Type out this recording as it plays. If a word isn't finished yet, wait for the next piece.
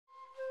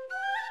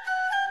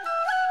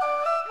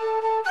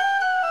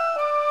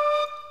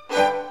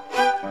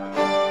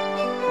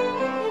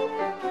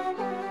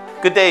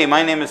Good day,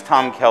 my name is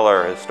Tom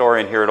Keller, a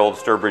historian here at Old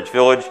Sturbridge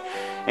Village,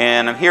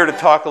 and I'm here to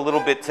talk a little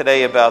bit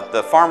today about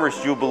the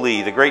Farmers'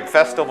 Jubilee, the great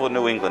festival of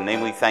New England,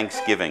 namely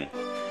Thanksgiving.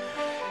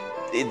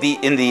 In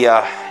the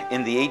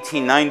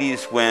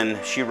 1890s, when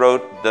she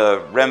wrote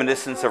the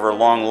reminiscence of her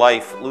long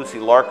life, Lucy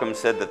Larcom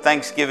said that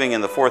Thanksgiving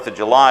and the 4th of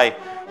July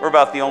were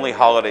about the only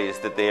holidays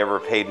that they ever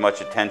paid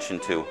much attention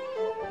to.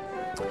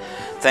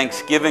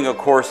 Thanksgiving, of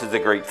course, is a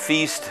great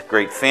feast,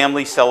 great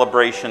family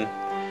celebration,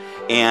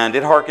 and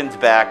it harkens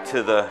back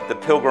to the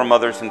Pilgrim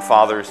mothers and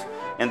fathers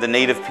and the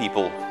native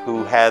people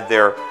who had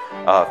their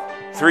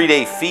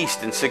three-day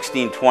feast in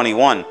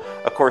 1621.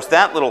 Of course,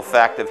 that little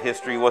fact of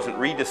history wasn't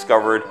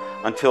rediscovered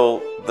until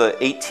the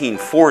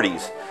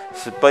 1840s,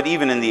 but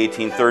even in the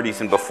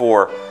 1830s and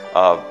before,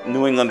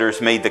 New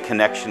Englanders made the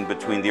connection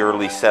between the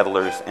early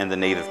settlers and the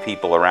native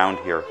people around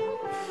here.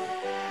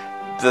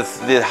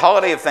 The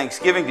holiday of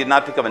Thanksgiving did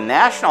not become a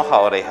national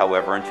holiday,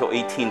 however, until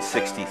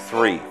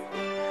 1863.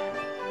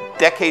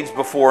 Decades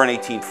before, in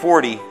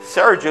 1840,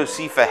 Sarah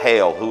Josepha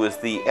Hale, who was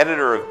the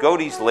editor of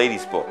Godey's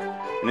Ladies' Book,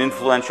 an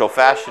influential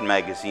fashion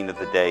magazine of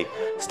the day,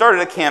 started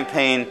a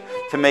campaign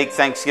to make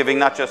Thanksgiving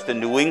not just a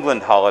New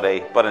England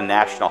holiday, but a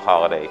national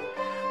holiday.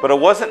 But it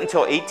wasn't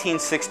until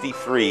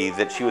 1863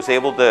 that she was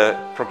able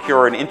to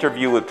procure an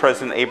interview with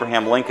President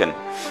Abraham Lincoln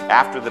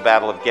after the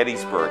Battle of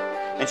Gettysburg.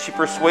 And she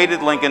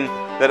persuaded Lincoln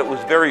that it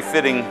was very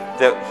fitting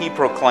that he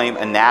proclaim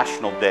a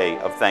national day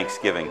of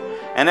Thanksgiving.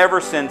 And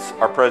ever since,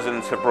 our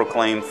presidents have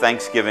proclaimed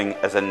Thanksgiving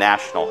as a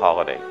national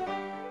holiday.